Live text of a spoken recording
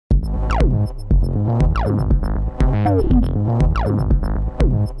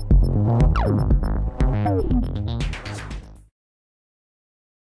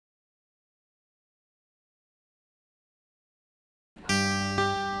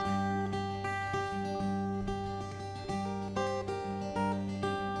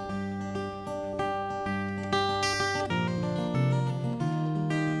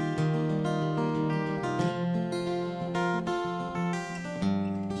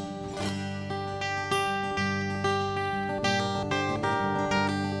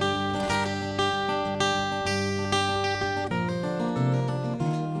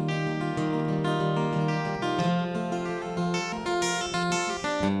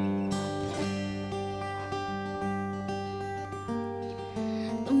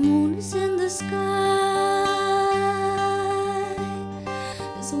In the sky,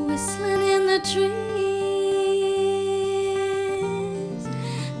 there's a whistling in the trees,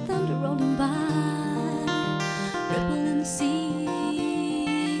 thunder rolling by, ripple in the sea.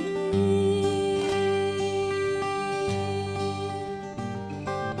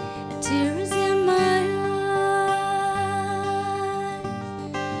 A tear is in my eyes,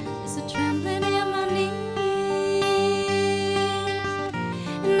 there's a trembling in my knees.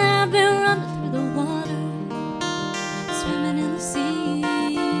 I've been running through the water, swimming in the sea.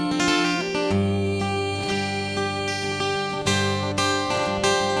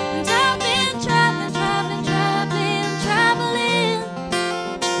 And I've been traveling, traveling, traveling, traveling.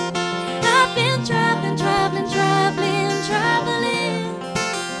 I've been traveling, traveling, traveling, traveling.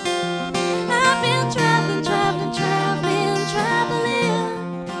 I've been traveling, traveling, traveling,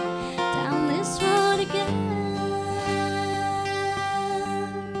 traveling down this road again.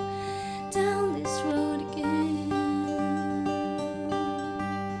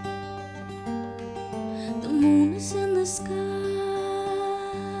 In the sky,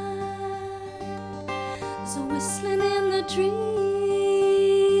 there's a whistling in the trees,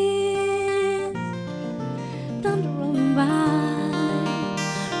 thunder rolling by,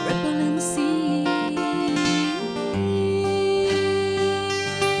 ripple in the sea.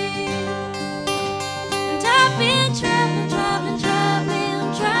 And I've been traveling, traveling,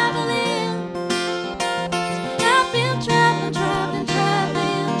 traveling, traveling. I've been traveling, traveling,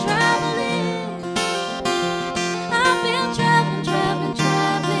 traveling, traveling. Traveling, traveling,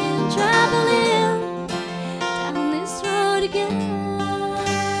 traveling, traveling down this road again.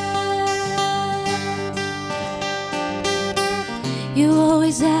 You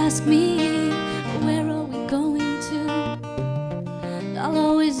always ask me, where are we going to? I'll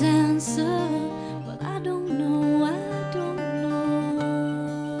always answer, but I don't know, I don't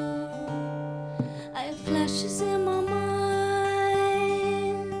know. I have flashes in my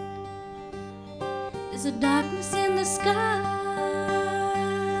mind, there's a darkness in the sky.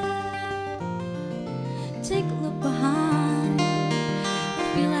 Take a look behind, I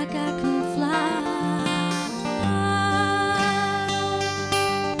feel like I can fly.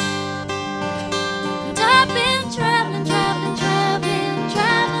 And I've been traveling, traveling, traveling,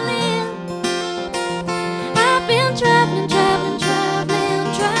 traveling. I've been traveling, traveling,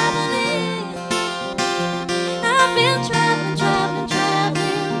 traveling, traveling. I've been traveling, traveling, traveling,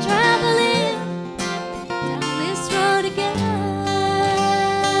 traveling down this road again.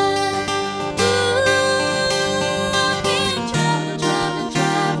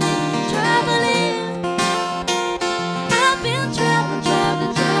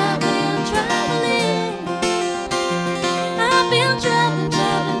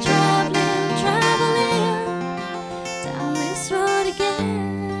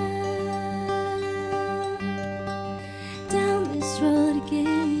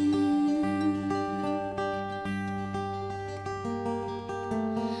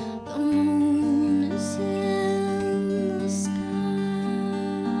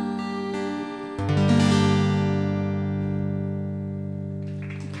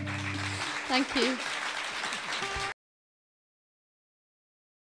 Thank you.